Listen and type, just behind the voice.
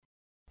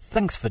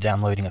Thanks for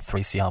downloading a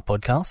 3CR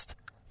podcast.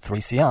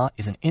 3CR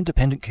is an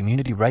independent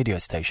community radio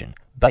station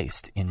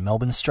based in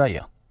Melbourne,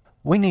 Australia.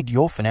 We need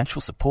your financial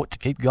support to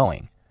keep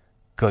going.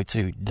 Go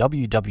to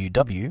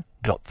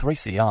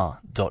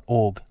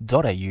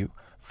www.3cr.org.au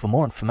for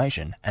more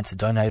information and to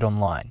donate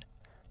online.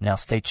 Now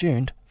stay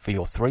tuned for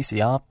your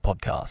 3CR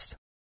podcast.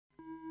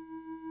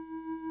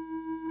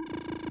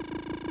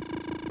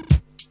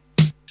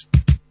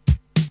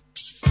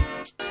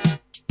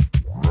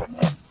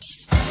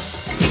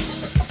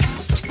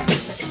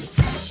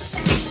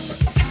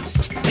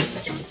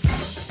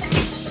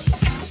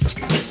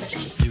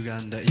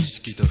歪んだ意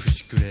識と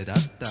節くれだっ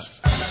たどう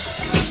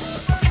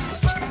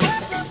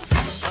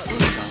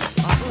です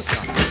か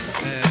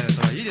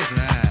いいです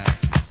ね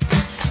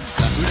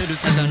溢れる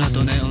魚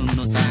とネオン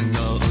の産業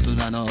大人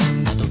の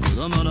女と子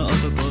供の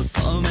男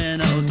透明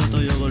な音と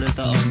汚れ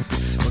た音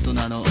符大人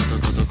の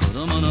男と子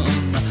供の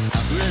女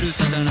溢れる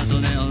魚と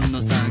ネオン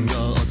の産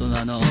業大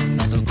人の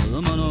女と子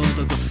供の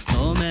男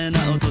透明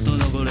な音と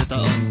汚れた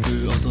音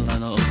符大人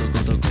の男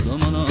と子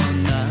供の女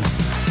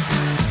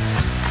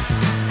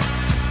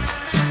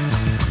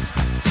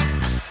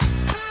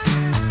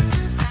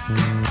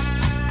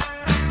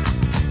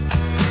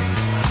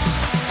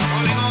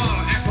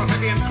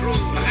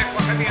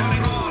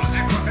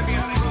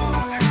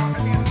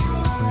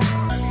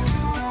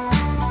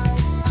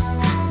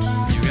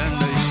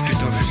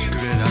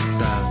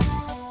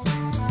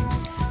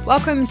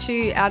Welcome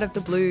to Out of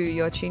the Blue.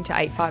 You're tuned to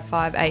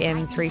 855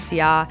 AM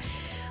 3CR,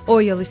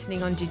 or you're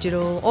listening on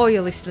digital, or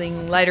you're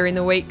listening later in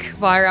the week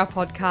via our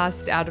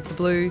podcast, Out of the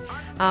Blue.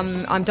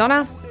 I'm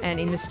Donna, and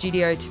in the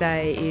studio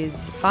today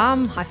is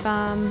Farm. Hi,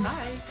 Farm.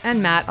 Hi.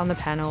 And Matt on the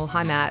panel.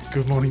 Hi, Matt.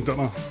 Good morning,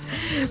 Donna.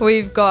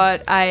 We've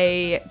got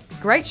a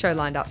great show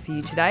lined up for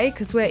you today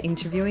because we're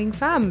interviewing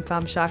Farm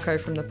Sharko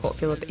from the Port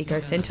Phillip Eco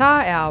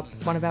Centre,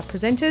 one of our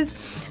presenters,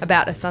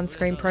 about a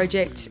sunscreen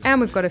project, and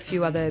we've got a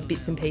few other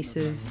bits and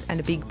pieces and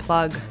a big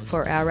plug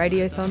for our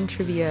Radiothon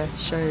trivia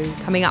show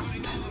coming up.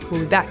 We'll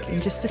be back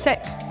in just a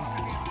sec.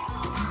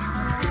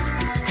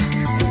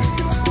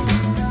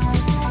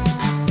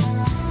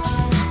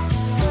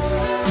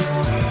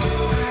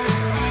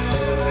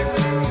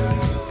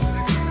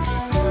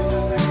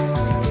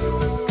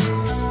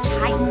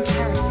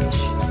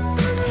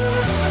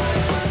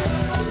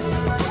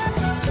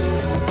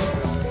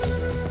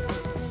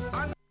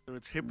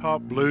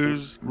 Hip-hop,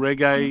 blues,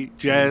 reggae,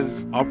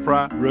 jazz,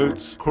 opera,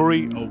 roots,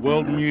 curry or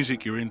world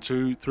music you're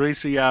into,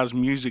 3CR's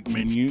music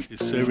menu is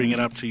serving it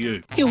up to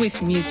you. You're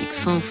with Music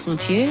Sans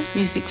Frontières,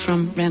 music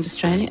from around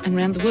Australia and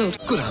around the world.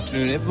 Good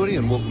afternoon, everybody,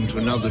 and welcome to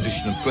another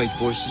edition of Great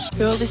Voices.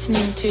 You're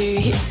listening to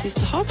Hit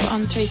Sister Hop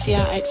on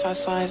 3CR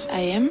 855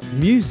 AM.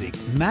 Music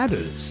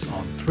Matters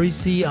on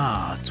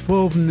 3CR,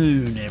 12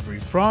 noon every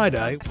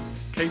Friday.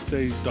 Keep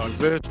these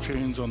diverse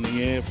tunes on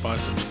the air by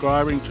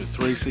subscribing to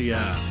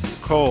 3CR.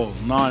 Call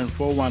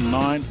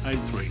 9419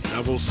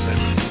 8377.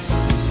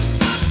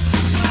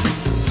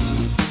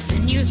 The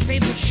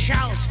newspapers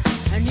shout,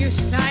 a new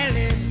style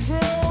is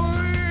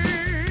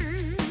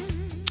growing.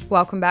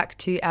 Welcome back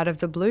to Out of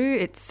the Blue.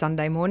 It's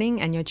Sunday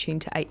morning and you're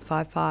tuned to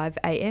 855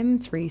 AM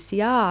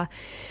 3CR.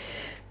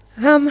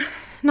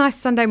 Nice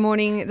Sunday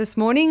morning this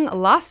morning.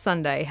 Last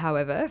Sunday,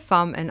 however,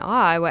 Fum and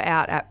I were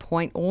out at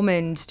Point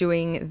Ormond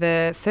doing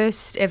the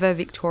first ever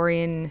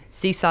Victorian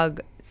sea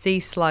slug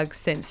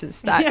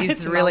census. That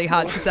is really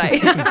hard to say.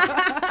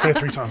 Say it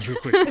 3 times real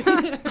quick.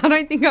 I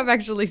don't think I've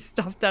actually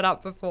stuffed that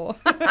up before.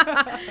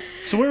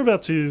 So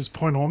whereabouts is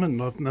Point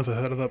Ormond? I've never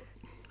heard of that.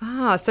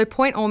 So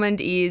Point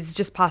Ormond is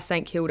just past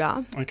St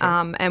Kilda. Okay.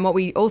 And what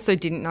we also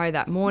didn't know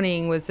that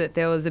morning was that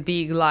there was a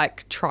big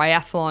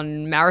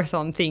triathlon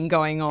marathon thing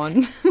going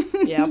on.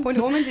 Yeah, Point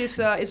Ormond is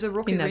a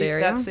rocky reef area.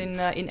 that's in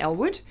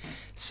Elwood.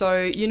 So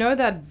you know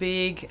that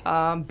big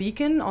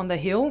beacon on the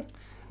hill?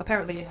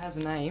 Apparently it has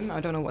a name. I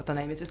don't know what the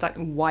name is. It's like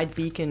a white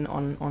beacon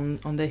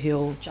on the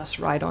hill, just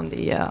right on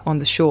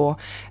the shore.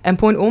 And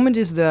Point Ormond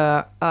is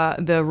the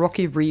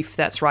rocky reef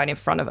that's right in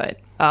front of it.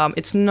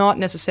 It's not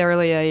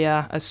necessarily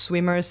a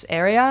swimmer's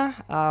area,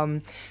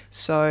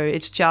 so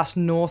it's just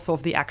north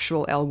of the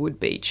actual Elwood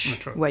beach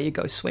where you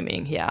go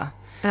swimming. Yeah,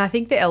 and I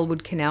think the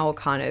Elwood Canal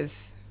kind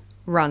of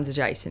runs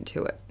adjacent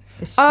to it.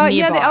 It's yeah,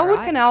 nearby, the Elwood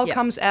right? Canal Yep.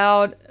 comes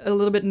out a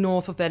little bit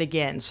north of that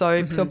again.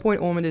 So Point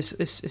Ormond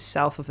is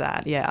south of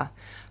that. Yeah.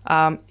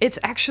 It's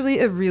actually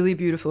a really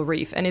beautiful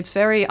reef, and it's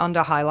very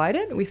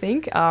under-highlighted, we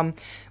think.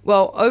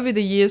 Well, over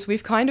the years,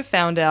 we've kind of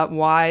found out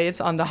why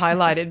it's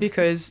under-highlighted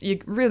because you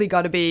really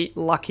got to be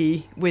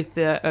lucky with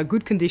the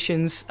good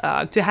conditions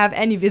to have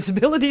any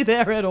visibility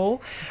there at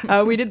all.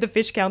 We did the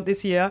fish count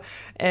this year,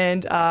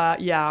 and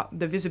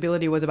the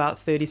visibility was about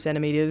 30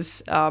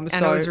 centimetres. And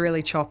it was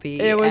really choppy.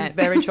 It was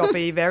very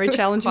choppy, very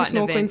challenging quite an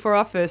snorkeling event. for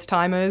our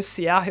first-timers.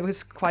 Yeah, it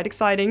was quite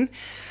exciting.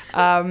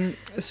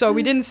 So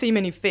we didn't see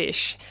many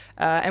fish.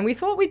 And we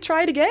thought we'd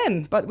try it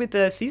again, but with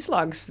the sea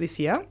slugs this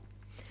year.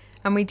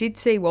 And we did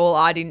see, well,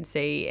 I didn't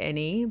see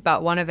any,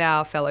 but one of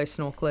our fellow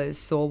snorkelers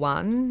saw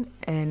one,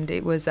 and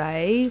it was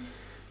a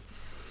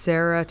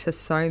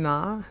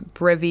Ceratosoma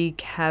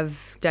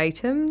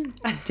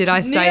brevicavdatum. Did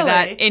I say Nearly.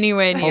 that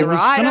anywhere I near was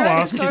right? going to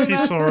ask if you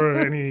saw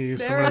any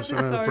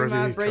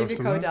Ceratosoma brevicavdatum.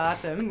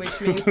 brevicodatum, which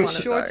means One the of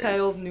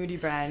short-tailed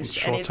nudibranch.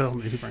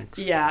 Short-tailed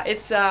nudibranchs. Yeah,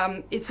 it's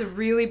a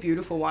really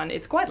beautiful one.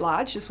 It's quite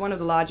large. It's one of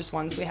the largest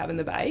ones we have in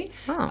the bay.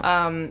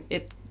 Oh.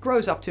 It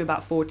grows up to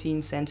about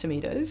 14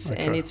 centimeters,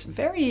 and it's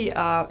very.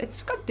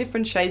 It's got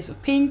different shades of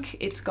pink.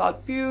 It's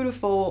got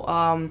beautiful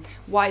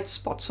white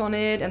spots on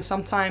it, and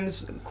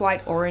sometimes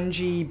quite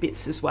orangey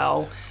bits as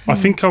well. I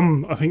think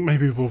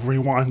maybe we'll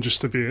rewind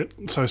just a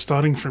bit. So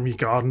starting from your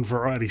garden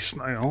variety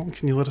snail,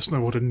 can you let us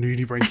know what a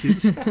nudibranch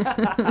is?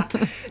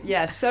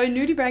 Yeah, so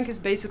nudibranch is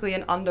basically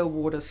an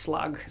underwater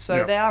slug.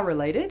 So they are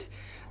related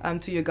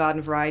to your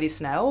garden variety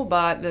snail,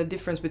 but the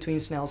difference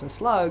between snails and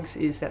slugs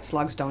is that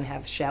slugs don't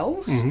have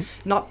shells,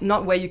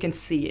 not where you can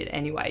see it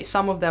anyway.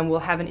 Some of them will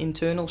have an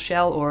internal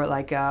shell or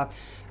like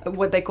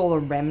what they call a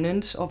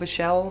remnant of a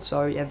shell,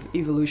 so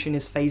evolution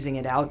is phasing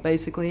it out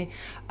basically.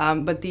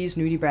 But these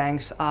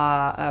nudibranchs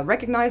are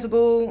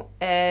recognizable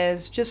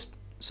as just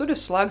sort of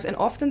slugs, and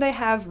often they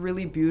have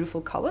really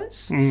beautiful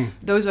colors.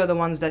 Those are the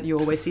ones that you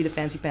always see the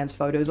fancy pants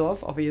photos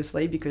of,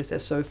 obviously, because they're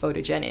so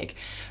photogenic.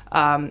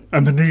 And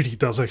the nudie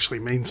does actually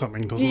mean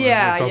something, doesn't it?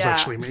 It does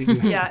actually mean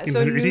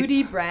so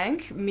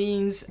nudibranch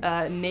means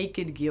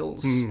naked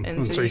gills,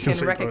 and so you can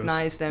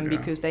recognize them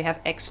because they have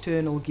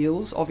external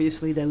gills.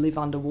 Obviously they live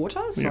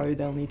underwater, so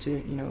they'll need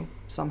to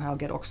somehow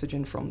get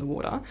oxygen from the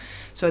water.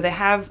 So they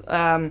have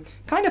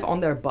kind of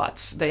on their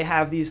butts they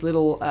have these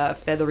little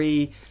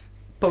feathery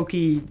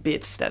pokey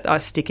bits that are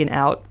sticking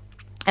out,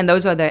 and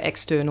those are their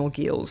external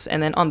gills.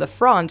 And then on the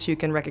front you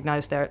can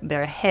recognize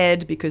their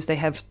head because they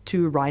have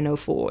two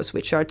rhinophores,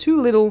 which are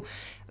two little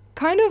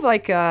kind of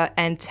like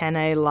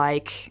antennae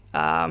like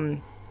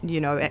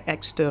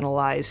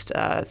externalized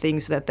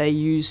things that they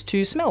use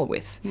to smell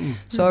with.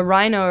 So a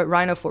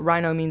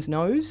rhino means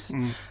nose.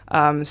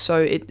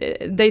 So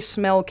they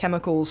smell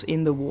chemicals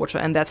in the water,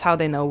 and that's how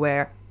they know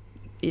where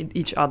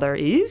each other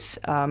is,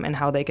 and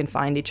how they can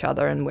find each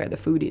other and where the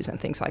food is and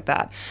things like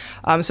that.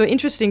 So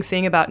interesting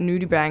thing about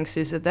nudibranchs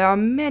is that there are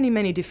many,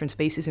 many different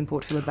species in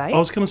Port Phillip Bay. I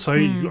was going to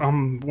say,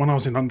 when I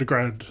was in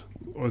undergrad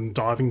and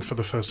diving for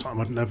the first time,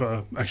 I'd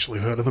never actually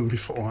heard of them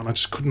before, and I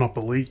just could not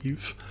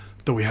believe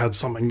that we had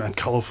something that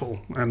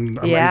colourful and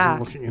amazing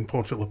looking in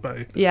Port Phillip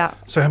Bay. Yeah.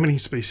 So how many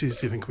species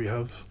do you think we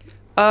have?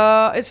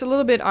 It's a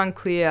little bit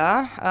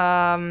unclear.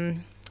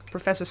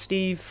 Professor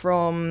Steve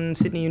from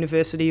Sydney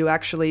University, who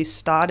actually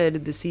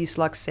started the sea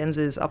slug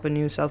census up in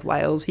New South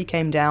Wales, he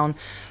came down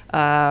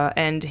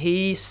and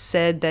he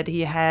said that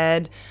he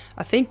had,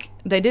 I think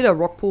they did a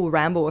rock pool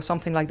ramble or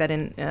something like that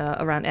in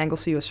around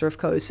Anglesea or Surf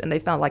Coast, and they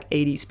found like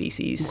 80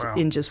 species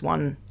in just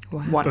one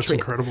That's trip.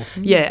 incredible.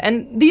 Yeah,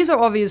 and these are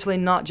obviously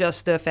not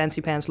just the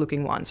fancy pants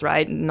looking ones,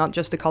 right? Not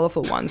just the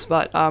colorful ones,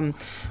 but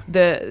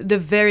the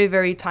very,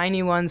 very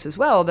tiny ones as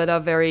well that are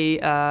very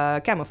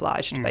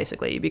camouflaged,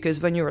 basically, because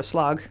when you're a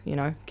slug,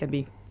 can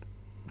be,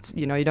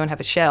 you don't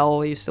have a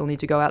shell, you still need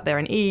to go out there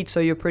and eat,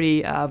 so you're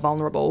pretty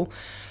vulnerable.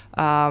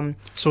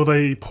 So are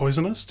they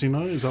poisonous? Do you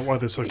know? Is that why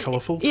they're so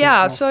colourful?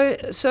 Yeah,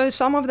 so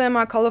some of them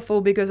are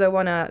colourful because they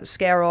want to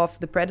scare off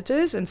the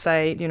predators and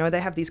say,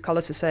 they have these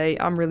colours to say,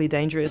 I'm really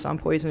dangerous, I'm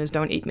poisonous,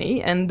 don't eat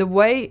me. And the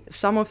way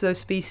some of those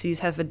species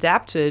have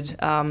adapted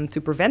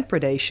to prevent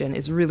predation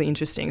is really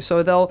interesting.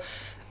 So they'll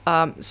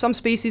some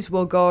species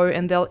will go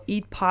and they'll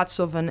eat parts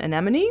of an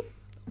anemone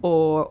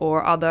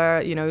or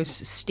other,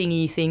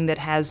 stingy thing that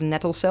has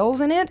nettle cells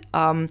in it.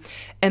 And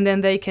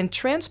then they can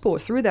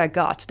transport through their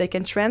gut, they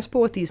can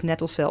transport these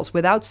nettle cells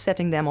without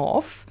setting them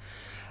off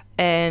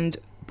and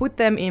put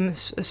them in a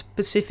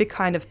specific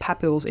kind of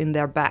papules in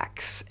their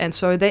backs. And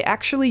so they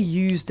actually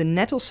use the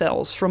nettle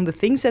cells from the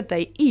things that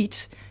they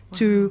eat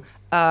to...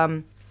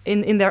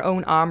 in their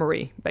own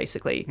armory,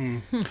 basically.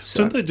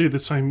 So don't they do the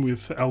same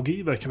with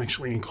algae? They can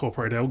actually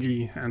incorporate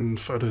algae and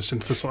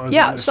photosynthesize.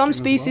 Yeah, some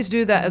species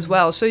do that as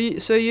well. So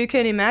you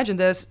can imagine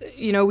there's,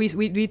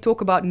 we talk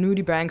about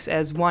nudibranchs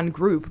as one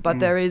group, but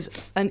there is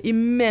an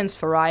immense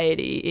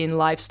variety in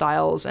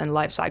lifestyles and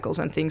life cycles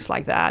and things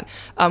like that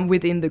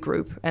within the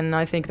group. And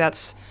I think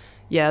that's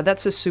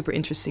a super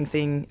interesting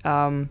thing.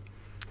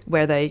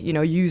 Where they,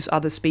 use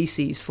other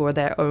species for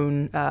their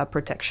own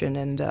protection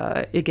and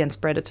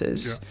against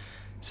predators. Yeah.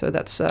 So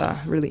that's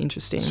really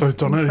interesting. So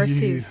Donna,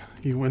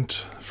 you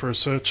went for a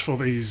search for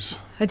these.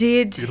 I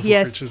did,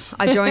 yes. Creatures.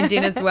 I joined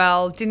in as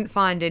well. Didn't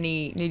find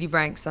any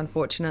nudibranchs,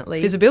 unfortunately.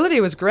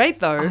 Visibility was great,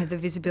 though. The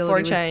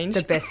visibility was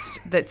the best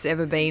that's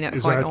ever been at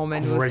Point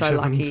Ormond. We were so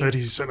lucky.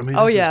 30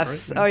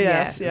 centimetres. Oh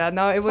yes, Yeah.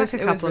 No, it was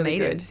like a couple of really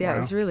meters. good. Yeah, it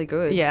was really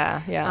good.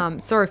 Yeah.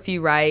 Saw a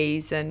few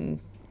rays and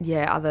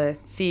other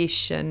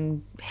fish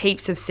and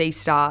heaps of sea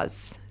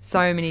stars.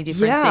 So many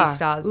different sea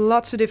stars.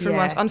 Lots of different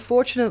ones.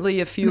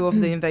 Unfortunately, a few of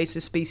the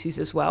invasive species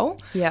as well.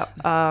 Yeah.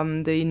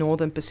 The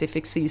Northern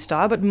Pacific sea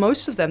star, but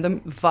most of them,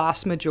 the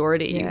vast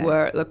majority,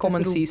 were the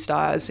common sea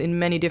stars in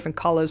many different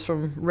colours,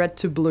 from red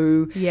to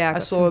blue. Yeah, I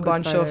saw a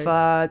bunch of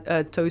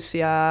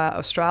Tosia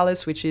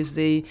australis, which is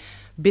the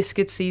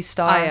biscuit sea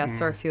star. Oh, yeah, I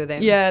saw a few of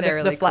them. Yeah, They're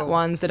the really flat cool.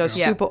 ones that are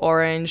super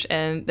orange,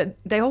 and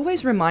they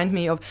always remind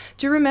me of.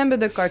 Do you remember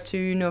the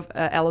cartoon of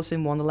Alice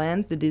in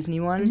Wonderland, the Disney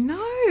one? No.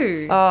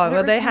 Oh,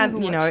 well, they had,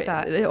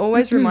 that. it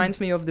always reminds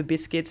me of the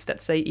biscuits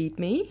that say "Eat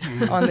Me"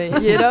 on the,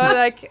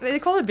 like they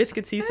call it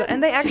biscuit sea star,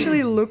 and they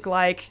actually look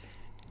like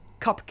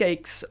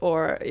cupcakes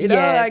or like they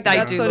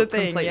that do sort look of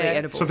thing. completely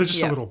edible. So they're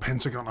just a little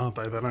pentagon, aren't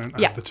they? They don't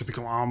have the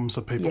typical arms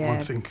that people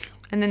might think.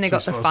 And then they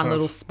got the sea fun stars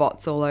little have.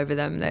 spots all over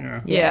them. That,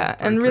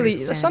 And very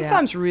really, stand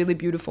sometimes really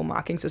beautiful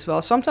markings as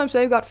well. Sometimes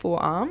they've got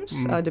 4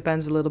 arms.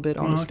 Depends a little bit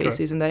on the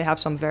species, and they have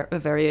some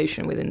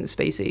variation within the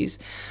species.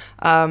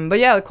 But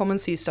yeah, the common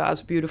sea star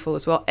is beautiful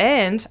as well.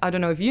 And I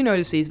don't know if you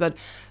notice these, but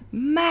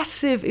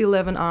massive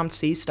 11-armed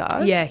sea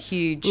stars. Yeah,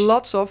 huge.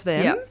 Lots of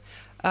them. Yep.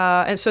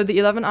 And so the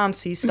 11-armed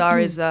sea star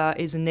is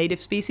a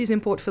native species in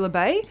Port Phillip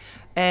Bay,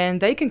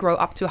 and they can grow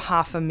up to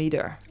 1/2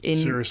 meter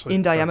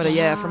in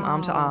diameter, from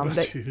arm to arm.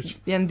 That's huge.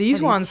 And these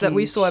That is ones that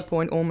we huge. saw at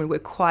Point Ormond were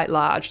quite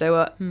large. They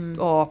were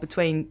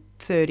between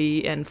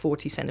 30 and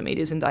 40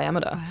 centimeters in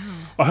diameter.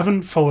 I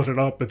haven't followed it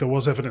up, but there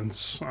was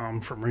evidence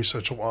from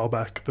research a while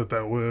back that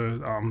they were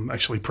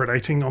actually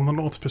predating on the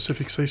North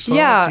Pacific Sea Star.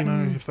 Yeah. Do you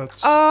know if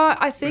that's...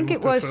 I think been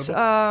it looked at was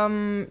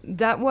further?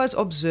 that was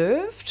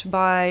observed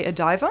by a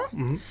diver,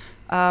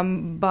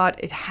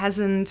 but it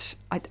hasn't.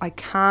 I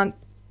can't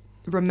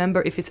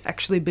remember if it's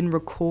actually been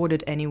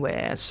recorded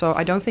anywhere. So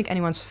I don't think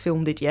anyone's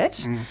filmed it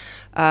yet.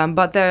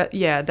 But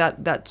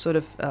that sort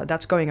of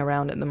that's going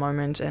around at the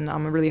moment, and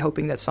I'm really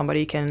hoping that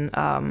somebody can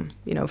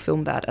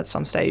film that at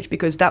some stage,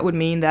 because that would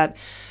mean that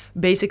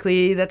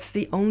basically that's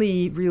the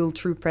only real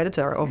true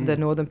predator of the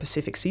Northern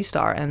Pacific Sea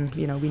Star, and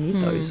we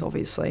need those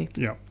obviously.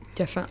 Yeah.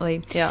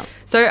 Definitely. Yeah.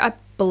 So I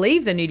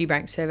believe the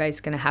nudibranch survey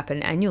is going to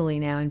happen annually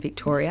now in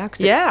Victoria,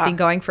 because it's been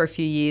going for a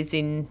few years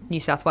in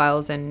New South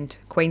Wales and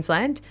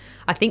Queensland.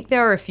 I think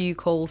there are a few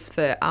calls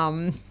for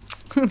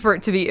for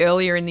it to be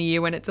earlier in the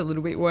year when it's a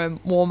little bit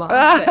warmer.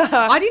 But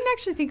I didn't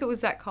actually think it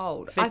was that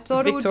cold. I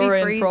thought it would be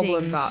Victorian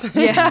freezing, problems.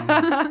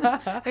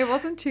 but it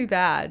wasn't too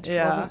bad.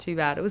 Yeah. It wasn't too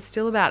bad. It was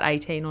still about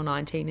 18 or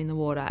 19 in the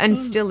water, and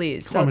still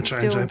is. So Climate it's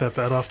change still... ain't that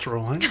bad after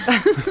all, eh?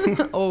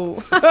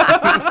 Oh.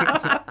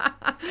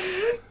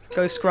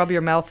 Go scrub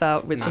your mouth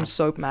out with some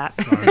soap mat.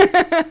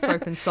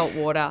 Soap and salt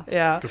water.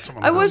 Yeah, Got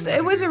someone it was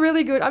else a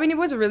really good. I mean, it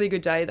was a really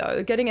good day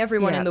though. Getting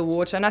everyone in the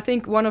water, and I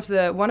think one of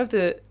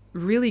the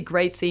really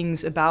great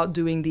things about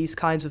doing these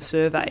kinds of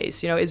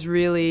surveys, is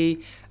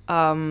really.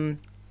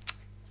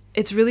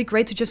 It's really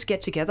great to just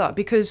get together,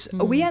 because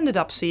we ended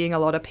up seeing a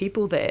lot of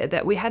people there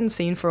that we hadn't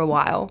seen for a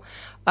while.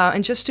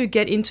 And just to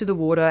get into the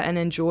water and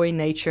enjoy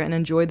nature and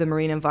enjoy the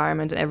marine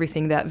environment and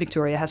everything that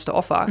Victoria has to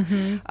offer.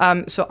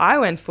 So I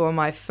went for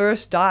my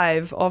first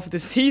dive of the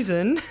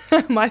season,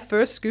 my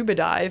first scuba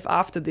dive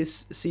after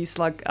this sea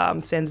slug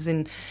census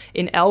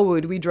in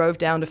Elwood. We drove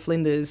down to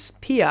Flinders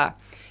Pier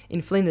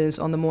in Flinders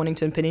on the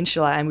Mornington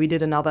Peninsula, and we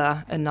did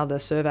another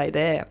survey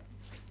there.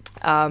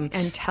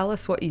 And tell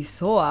us what you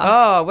saw.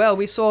 Oh, well,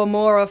 we saw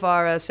more of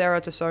our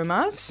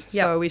Ceratosomas.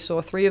 Yep. So we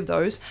saw 3 of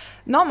those.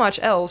 Not much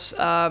else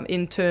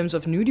in terms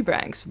of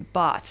nudibranchs,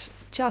 but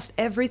just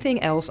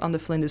everything else on the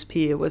Flinders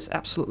Pier was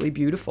absolutely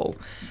beautiful.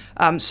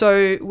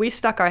 So we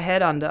stuck our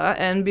head under,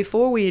 and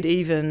before we had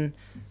even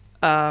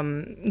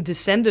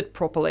descended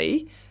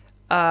properly,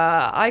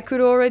 I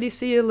could already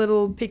see a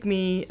little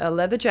pygmy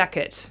leather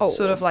jacket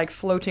sort of like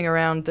floating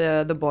around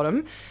the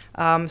bottom.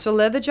 So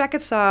leather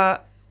jackets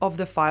are of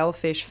the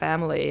filefish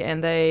family,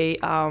 and they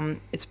I'll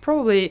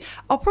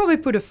probably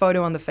put a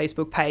photo on the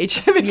Facebook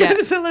page because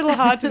it's a little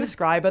hard to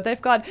describe, but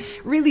they've got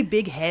really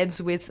big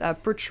heads with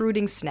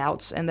protruding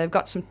snouts, and they've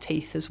got some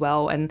teeth as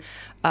well, and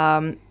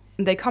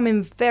they come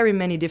in very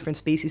many different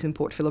species in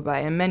Port Phillip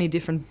Bay and many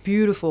different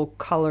beautiful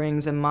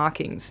colorings and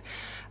markings.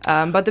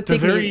 But the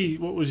pygmy,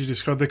 what would you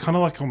describe? They're kind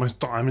of like almost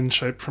diamond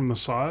shaped from the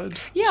side.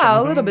 Yeah,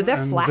 a little bit.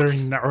 They're flat.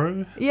 Very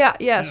narrow.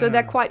 Yeah. So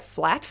they're quite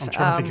flat. I'm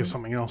trying to think of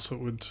something else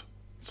that would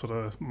sort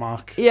of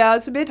mark. Yeah,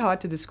 it's a bit hard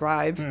to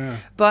describe. Yeah.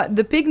 But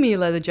the pygmy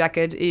leather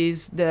jacket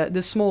is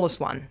the smallest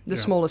one, the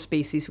smallest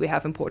species we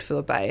have in Port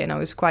Phillip Bay. And I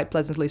was quite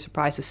pleasantly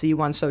surprised to see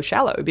one so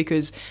shallow,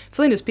 because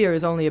Flinders Pier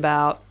is only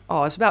about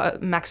a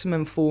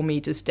maximum 4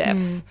 meters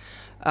depth.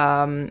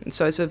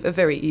 So it's a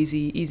very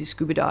easy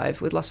scuba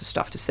dive with lots of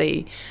stuff to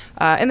see.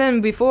 And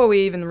then before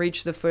we even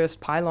reached the first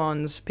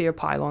pier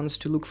pylons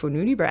to look for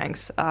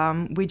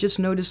nudibranchs, we just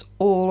noticed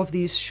all of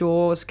these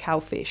Shaw's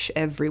cowfish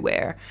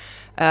everywhere.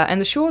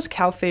 And the Shaw's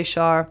cowfish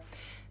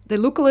they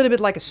look a little bit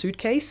like a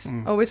suitcase,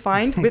 always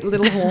find, with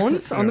little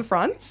horns on the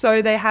front.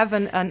 So they have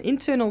an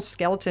internal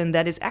skeleton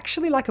that is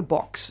actually like a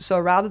box. So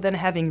rather than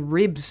having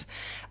ribs,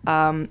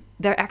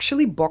 they're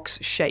actually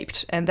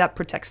box-shaped, and that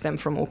protects them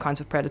from all kinds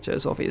of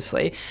predators,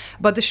 obviously.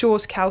 But the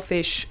Shaw's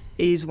cowfish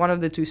is one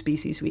of the 2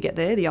 species we get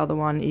there. The other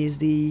one is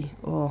the,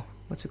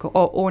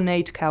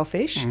 ornate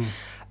cowfish.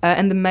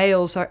 And the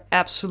males are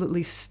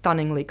absolutely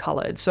stunningly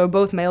colored. So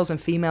both males and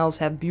females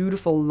have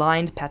beautiful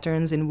lined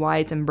patterns in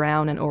white and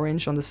brown and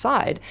orange on the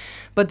side.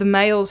 But the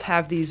males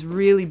have these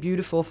really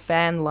beautiful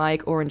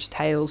fan-like orange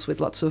tails with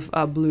lots of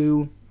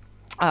blue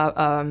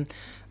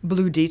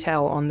blue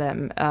detail on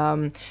them.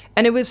 And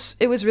it was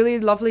really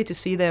lovely to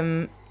see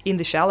them in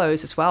the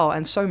shallows as well,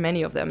 and so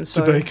many of them.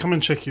 So did they come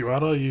and check you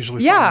out? I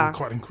usually find them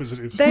quite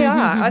inquisitive. They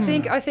are. I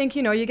think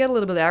you get a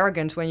little bit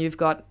arrogant when you've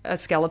got a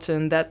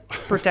skeleton that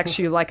protects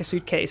you like a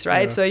suitcase,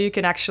 right? Yeah. So you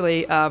can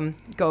actually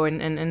go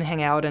and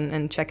hang out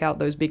and check out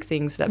those big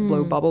things that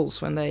blow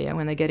bubbles when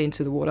they get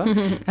into the water.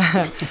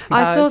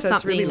 I saw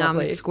something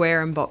really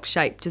square and box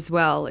shaped as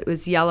well. It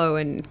was yellow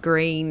and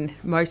green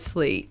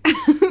mostly.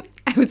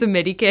 It was a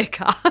Medicare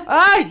card.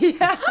 Oh,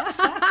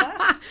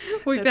 yeah.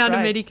 We found a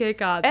Medicare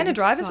card. And a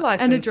driver's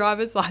license. And a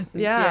driver's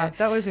license, yeah.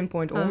 That was in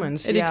Point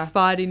Ormond. It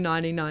expired in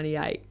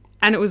 1998.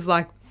 And it was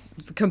like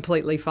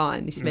completely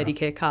fine, this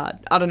Medicare card.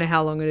 I don't know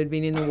how long it had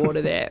been in the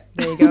water there.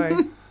 There you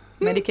go.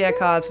 Medicare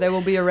cards, they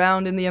will be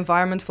around in the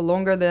environment for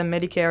longer than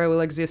Medicare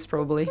will exist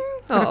probably.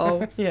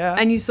 Oh, yeah.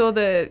 And you saw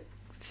the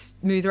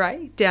smooth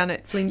ray down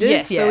at Flinders?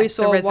 Yes, so we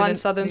saw one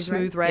southern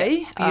smooth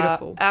ray. Yeah,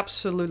 beautiful.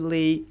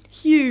 Absolutely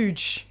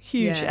huge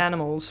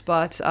animals,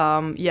 but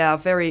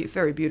very,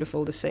 very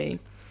beautiful to see.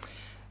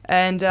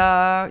 And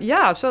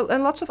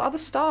and lots of other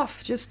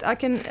stuff. Just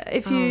even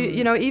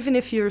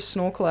if you're a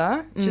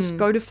snorkeler, just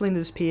go to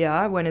Flinders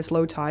Pier when it's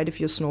low tide if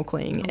you're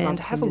snorkeling and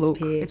have a look.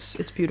 Pier.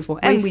 It's beautiful.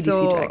 And we see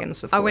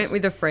dragons, of course. I went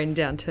with a friend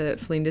down to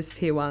Flinders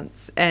Pier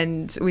once,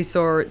 and we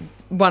saw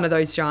one of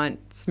those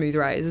giant smooth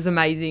rays. It was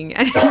amazing.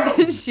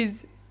 And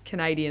she's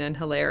Canadian and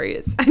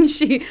hilarious. And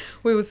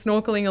we were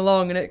snorkeling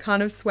along, and it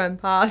kind of swam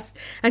past,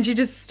 and she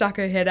just stuck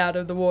her head out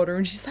of the water,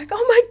 and she's like,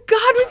 "Oh my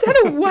God, was that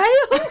a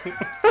whale?"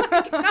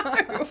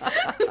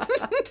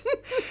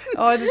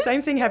 Oh, the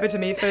same thing happened to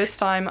me. First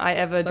time I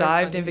ever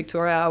dived in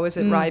Victoria, I was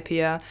at Rye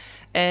Pier,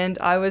 and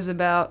I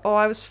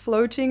was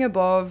floating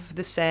above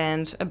the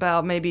sand,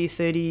 about maybe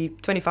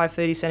 25,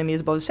 30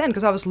 centimeters above the sand,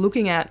 because I was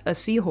looking at a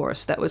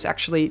seahorse that was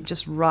actually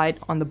just right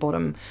on the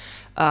bottom,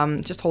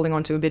 just holding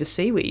on to a bit of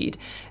seaweed.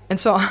 And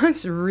so I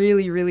was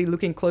really, really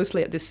looking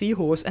closely at the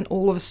seahorse, and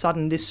all of a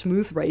sudden this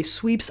smooth ray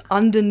sweeps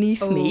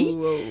underneath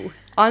me,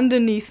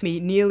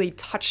 nearly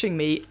touching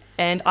me.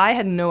 And I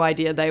had no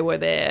idea they were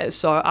there,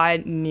 so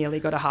I nearly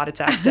got a heart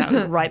attack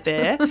down right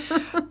there.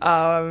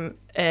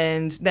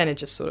 And then it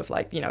just sort of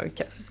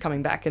kept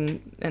coming back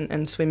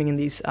and swimming in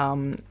these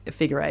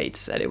figure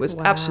eights. And it was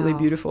absolutely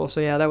beautiful. So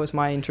yeah, that was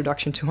my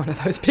introduction to one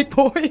of those big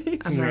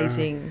boys.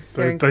 Amazing.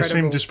 Yeah. They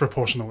seem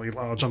disproportionately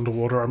large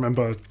underwater. I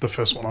remember the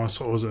first one I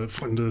saw was at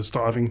Flinders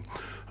diving,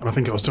 and I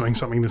think I was doing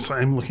something the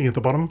same, looking at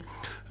the bottom,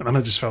 and then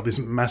I just felt this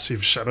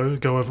massive shadow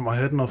go over my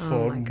head, and I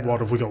thought, what,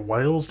 have we got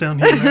whales down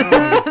here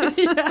now?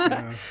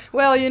 Yeah.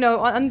 Well,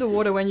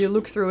 underwater, when you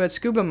look through a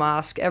scuba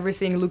mask,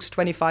 everything looks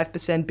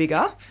 25%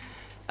 bigger.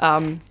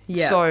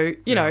 So,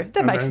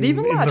 that makes it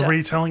even larger. In the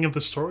retelling of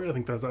the story, I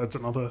think that adds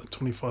another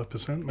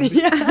 25%, maybe.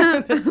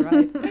 Yeah, that's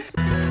right.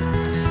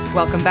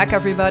 Welcome back,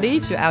 everybody,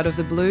 to Out of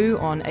the Blue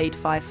on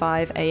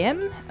 855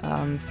 AM,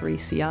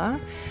 3CR.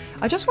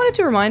 I just wanted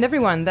to remind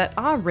everyone that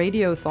our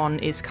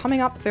Radiothon is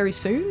coming up very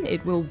soon.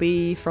 It will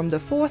be from the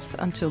 4th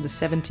until the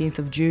 17th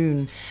of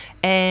June.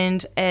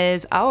 And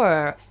as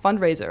our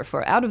fundraiser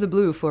for Out of the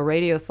Blue for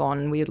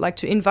Radiothon, we'd like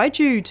to invite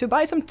you to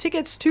buy some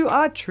tickets to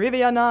our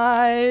trivia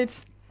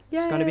night. Yay.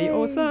 It's going to be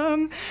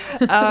awesome.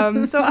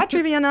 So our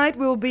trivia night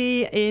will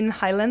be in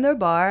Highlander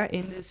Bar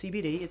in the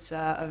CBD. It's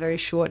a very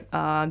short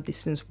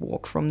distance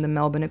walk from the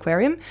Melbourne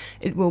Aquarium.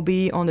 It will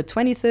be on the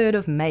 23rd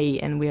of May,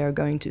 and we are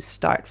going to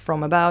start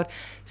from about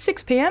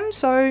 6 p.m.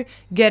 So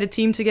get a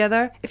team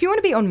together. If you want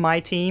to be on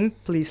my team,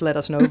 please let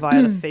us know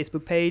via the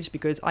Facebook page,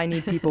 because I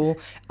need people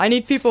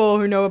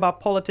who know about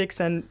politics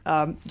and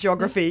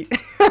geography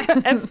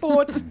and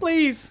sports,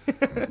 please.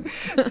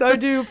 So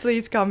do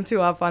please come to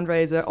our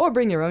fundraiser, or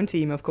bring your own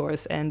team, of course,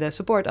 and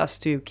support us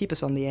to keep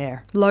us on the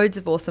air. Loads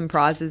of awesome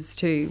prizes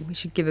too. We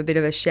should give a bit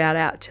of a shout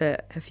out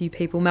to a few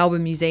people.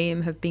 Melbourne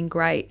Museum have been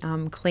great.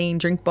 Clean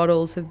drink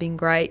bottles have been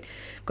great.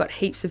 We've got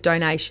heaps of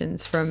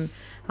donations from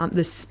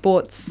the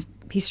Sports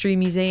History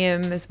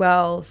Museum as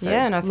well. So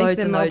yeah, and I think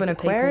the Melbourne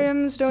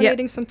Aquarium's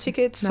donating some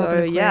tickets.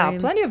 Melbourne Aquarium.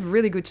 Plenty of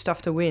really good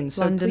stuff to win.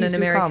 So London and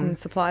American come.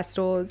 Supply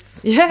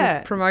Stores.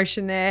 Yeah.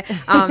 Promotion there.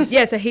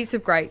 So heaps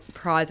of great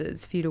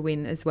prizes for you to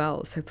win as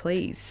well. So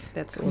please,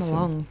 come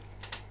along.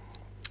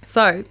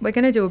 So we're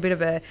going to do a bit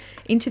of an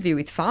interview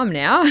with Farm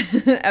now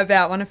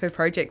about one of her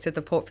projects at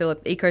the Port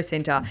Phillip Eco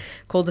Centre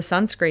called the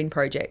Sunscreen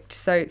Project.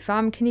 So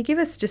Farm, can you give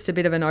us just a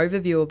bit of an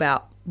overview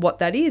about what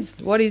that is?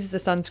 What is the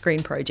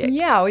Sunscreen Project?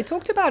 Yeah, we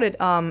talked about it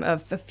a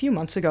few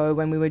months ago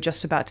when we were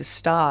just about to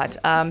start.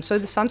 So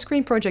the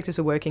Sunscreen Project is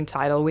a working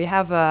title. We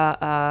have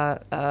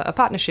a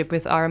partnership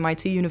with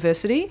RMIT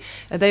University.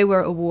 They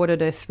were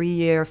awarded a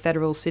 3-year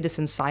federal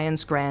citizen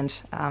science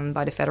grant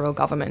by the federal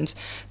government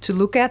to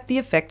look at the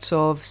effects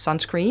of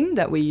sunscreen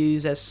that we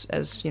use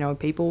as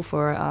people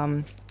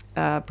for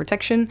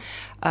protection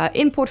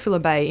in Port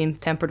Phillip Bay in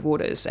temperate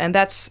waters. And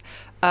that's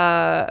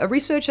a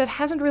research that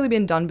hasn't really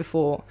been done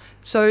before.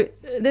 So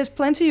there's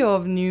plenty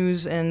of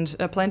news and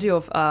plenty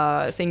of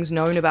things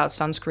known about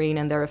sunscreen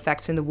and their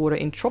effects in the water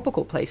in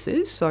tropical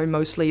places. So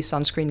mostly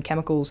sunscreen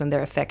chemicals and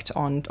their effect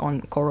on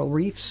coral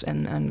reefs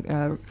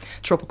and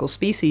tropical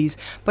species.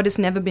 But it's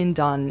never been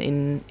done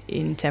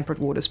in temperate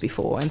waters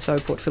before. And so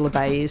Port Phillip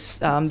Bay is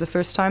the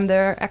first time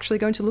they're actually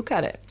going to look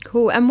at it.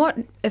 Cool. And what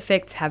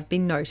effects have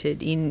been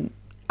noted in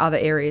other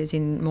areas,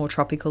 in more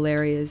tropical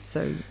areas?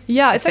 So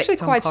yeah, it's actually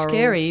quite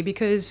scary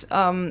because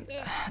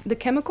the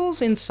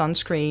chemicals in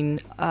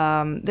sunscreen,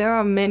 there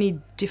are many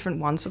different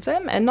ones of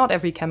them, and not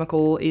every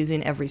chemical is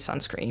in every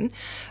sunscreen.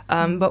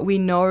 But we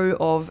know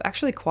of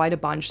actually quite a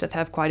bunch that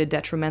have quite a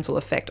detrimental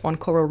effect on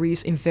coral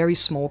reefs in very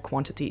small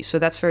quantities. So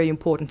that's very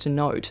important to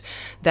note,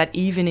 that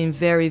even in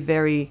very,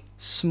 very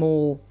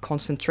small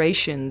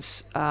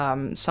concentrations,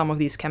 some of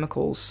these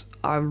chemicals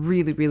are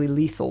really, really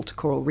lethal to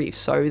coral reefs.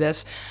 So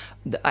there's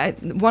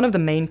one of the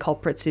main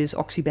culprits is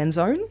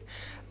oxybenzone.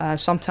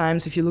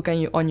 Sometimes, if you look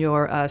on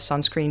your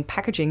sunscreen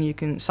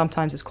packaging,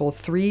 sometimes it's called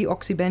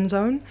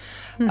 3-oxybenzone.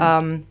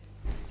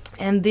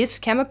 And this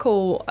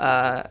chemical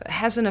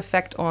has an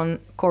effect on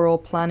coral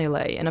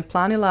planulae. And a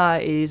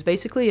planula is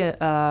basically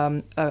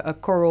a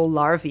coral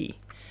larvae,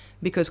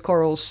 because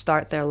corals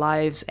start their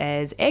lives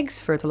as eggs,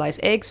 fertilized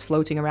eggs,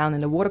 floating around in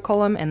the water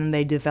column, and then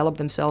they develop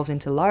themselves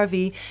into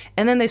larvae,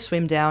 and then they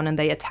swim down and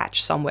they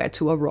attach somewhere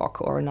to a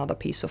rock or another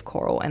piece of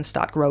coral and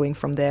start growing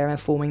from there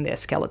and forming their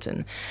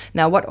skeleton.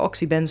 Now, what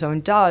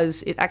oxybenzone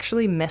does, it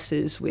actually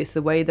messes with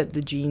the way that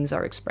the genes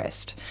are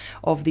expressed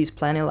of these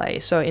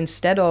planulae. So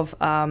instead of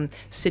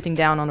sitting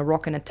down on a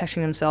rock and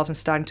attaching themselves and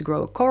starting to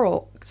grow a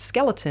coral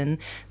skeleton,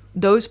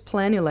 those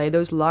planulae,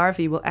 those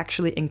larvae, will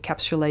actually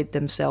encapsulate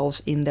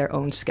themselves in their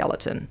own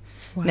skeleton.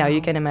 Wow. Now,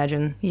 you can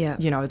imagine,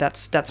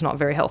 that's not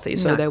very healthy,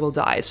 so they will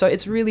die. So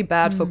it's really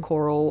bad for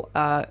coral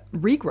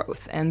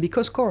regrowth. And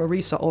because coral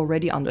reefs are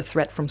already under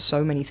threat from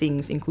so many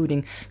things,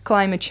 including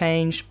climate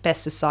change,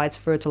 pesticides,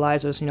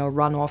 fertilizers,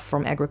 runoff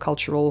from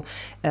agricultural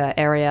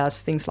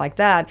areas, things like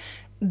that,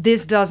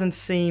 this doesn't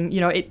seem,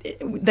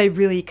 they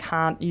really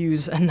can't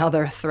use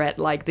another threat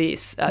like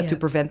this to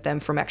prevent them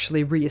from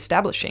actually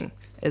reestablishing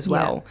as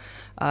well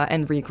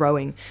and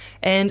regrowing.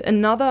 And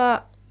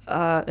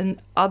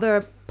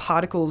other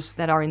particles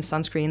that are in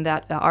sunscreen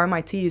that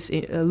RMIT is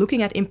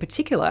looking at in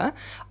particular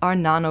are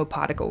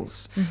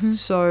nanoparticles.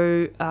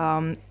 So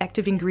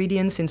active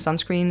ingredients in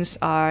sunscreens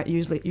are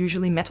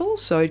usually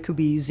metals. So it could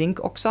be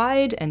zinc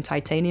oxide and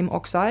titanium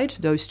oxide.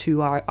 Those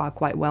two are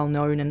quite well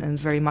known and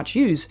very much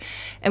used.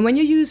 And when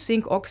you use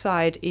zinc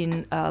oxide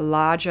in a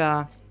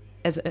larger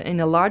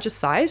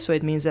size, so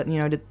it means that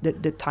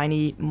the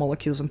tiny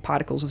molecules and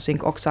particles of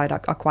zinc oxide are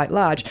quite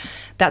large.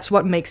 That's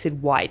what makes it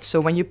white.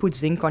 So when you put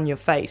zinc on your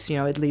face,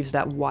 it leaves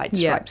that white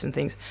stripes and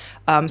things.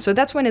 So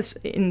that's when it's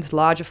in this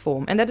larger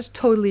form, and that is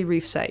totally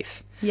reef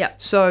safe. Yeah.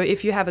 So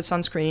if you have a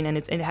sunscreen and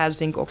it has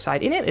zinc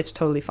oxide in it, it's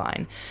totally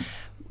fine.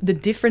 The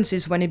difference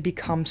is when it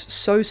becomes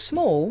so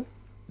small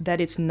that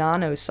it's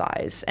nano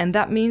size, and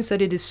that means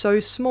that it is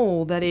so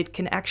small that it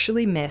can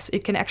actually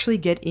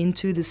get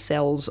into the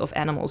cells of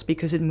animals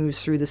because it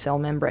moves through the cell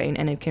membrane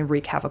and it can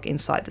wreak havoc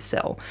inside the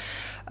cell.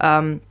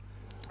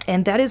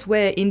 And that is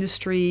where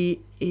industry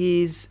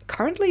is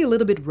currently a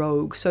little bit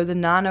rogue. So the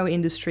nano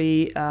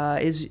industry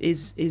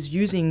is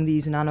using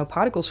these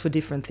nanoparticles for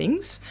different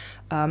things,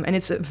 and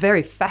it's a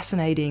very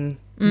fascinating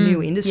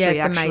new industry. Yeah,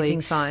 it's actually.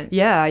 Amazing science.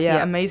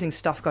 Yeah, amazing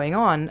stuff going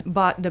on.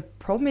 But the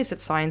problem is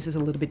that science is a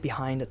little bit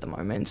behind at the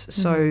moment.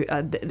 So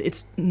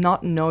it's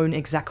not known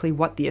exactly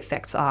what the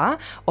effects are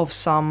of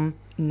some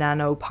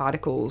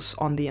nanoparticles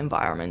on the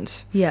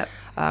environment. Yeah.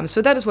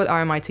 So that is what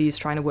RMIT is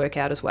trying to work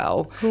out as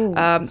well. Cool.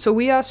 So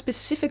they are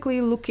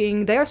specifically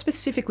looking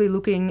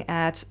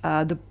at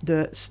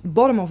the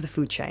bottom of the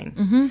food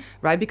chain,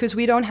 right? Because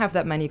we don't have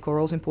that many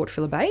corals in Port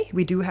Phillip Bay.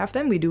 We do have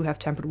them. We do have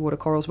temperate water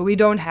corals, but we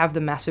don't have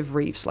the massive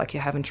reefs like you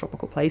have in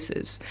tropical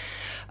places.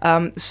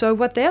 So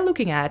what they're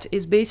looking at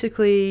is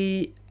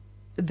basically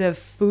the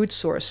food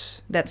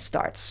source that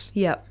starts.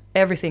 Yep.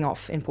 Everything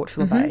off in Port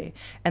Phillip Bay,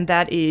 and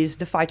that is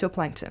the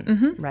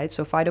phytoplankton, right?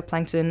 So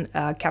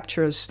phytoplankton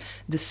captures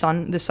the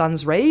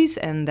sun's rays,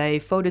 and they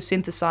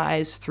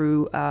photosynthesize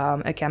through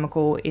a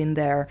chemical in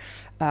their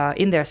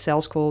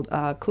cells called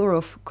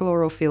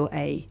chlorophyll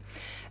A.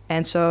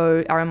 And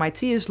so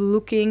RMIT is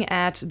looking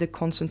at the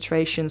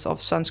concentrations of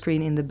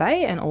sunscreen in the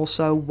bay and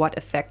also what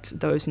effect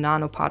those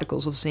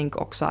nanoparticles of zinc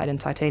oxide and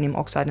titanium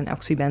oxide and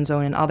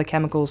oxybenzone and other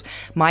chemicals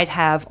might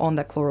have on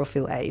that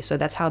chlorophyll A. So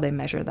that's how they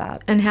measure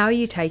that. And how are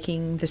you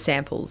taking the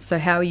samples? So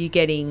how are you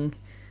getting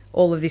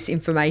all of this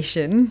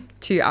information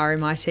to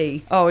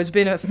RMIT? Oh, it's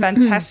been a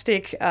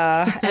fantastic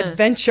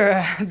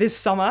adventure this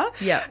summer.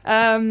 Yeah.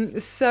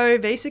 So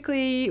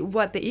basically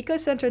what the Eco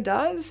Centre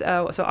does,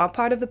 so our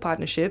part of the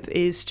partnership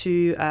is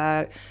to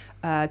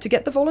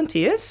get the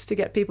volunteers, to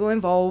get people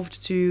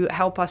involved to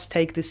help us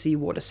take the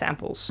seawater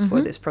samples for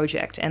this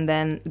project. And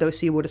then those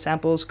seawater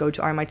samples go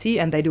to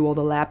RMIT and they do all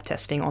the lab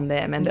testing on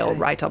them and they'll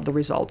write up the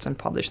results and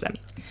publish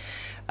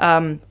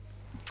them.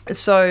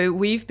 So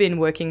we've been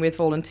working with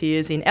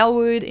volunteers in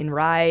Elwood, in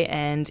Rye,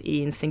 and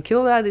in St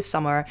Kilda this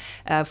summer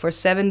for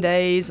 7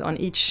 days on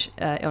each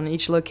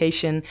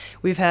location.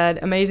 We've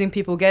had amazing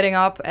people getting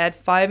up at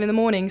 5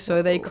 a.m.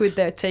 so they could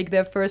take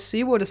their first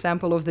seawater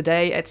sample of the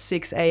day at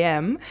 6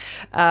 a.m.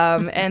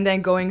 And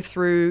then going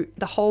through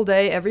the whole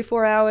day every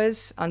 4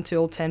 hours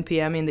until 10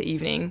 p.m. in the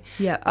evening.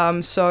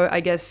 Yeah. So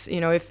I guess,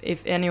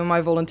 if any of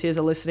my volunteers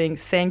are listening,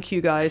 thank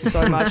you guys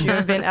so much. You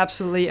have been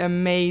absolutely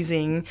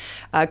amazing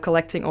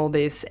collecting all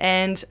this.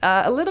 And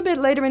a little bit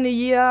later in the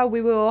year,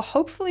 we will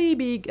hopefully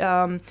be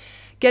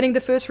getting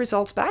the first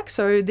results back.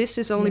 So this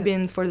has only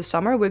been for the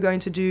summer. We're going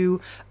to do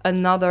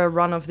another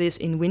run of this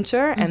in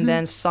winter and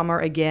then summer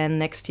again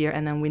next year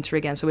and then winter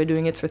again. So we're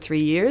doing it for 3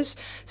 years,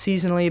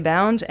 seasonally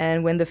bound.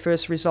 And when the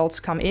first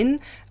results come in,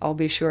 I'll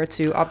be sure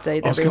to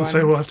update everyone. I was going to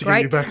say we'll have to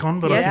get you back on,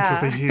 but Yeah.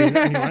 I think you'll be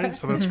here anyway,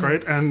 so that's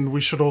great. And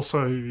we should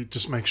also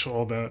just make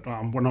sure that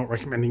we're not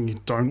recommending you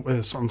don't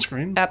wear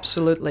sunscreen.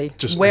 Absolutely.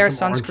 Just wear make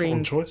a more sunscreen.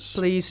 informed choice.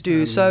 Please do.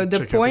 And So the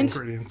check out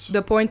ingredients.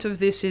 the point of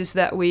this is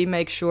that we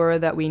make sure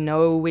that we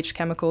know which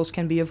chemicals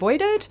can be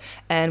avoided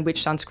and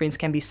which sunscreens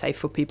can be safe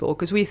for people,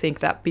 because we think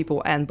that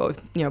people and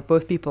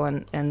both people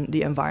and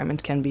the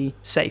environment can be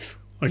safe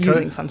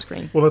using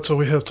sunscreen. Well, that's all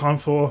we have time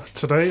for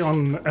today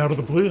on Out of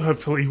the Blue.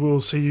 Hopefully we'll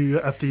see you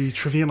at the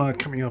trivia night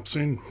coming up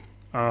soon.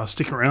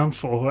 Stick around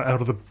for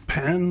Out of the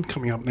Pan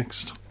coming up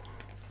next.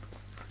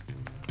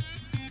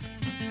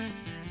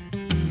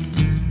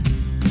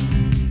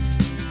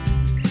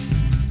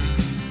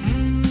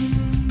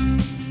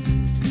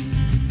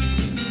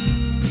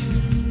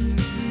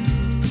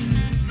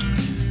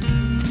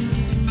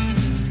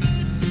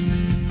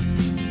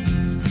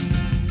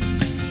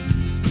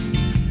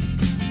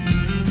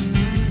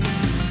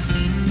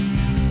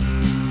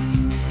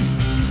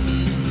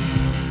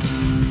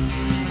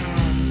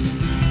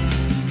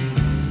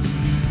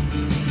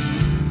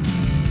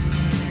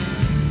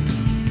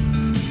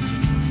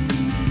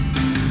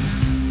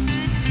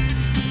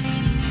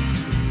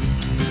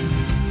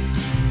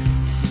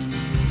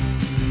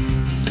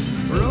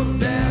 Broke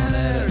down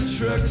at a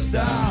truck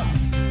stop.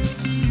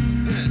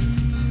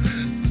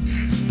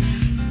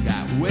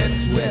 Got wet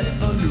sweat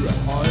under a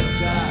hard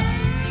top.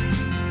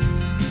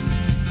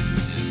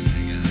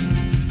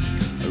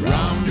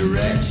 Wrong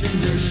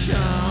directions are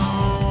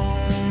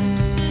shown.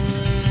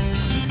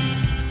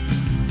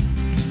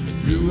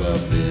 Threw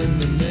up in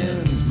the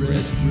men's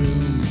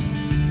restroom.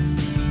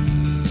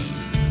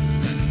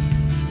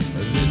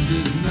 This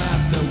is not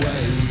the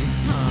way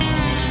home.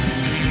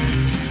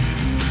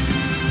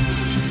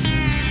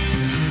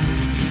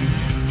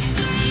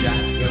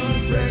 Shotgun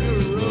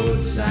Fraggle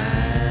road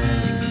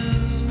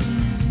signs.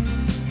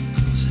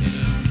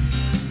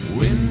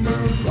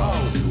 Windburn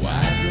calls the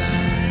white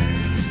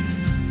line.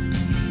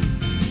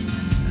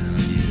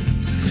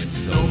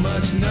 So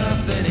much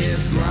nothing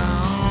is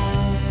ground.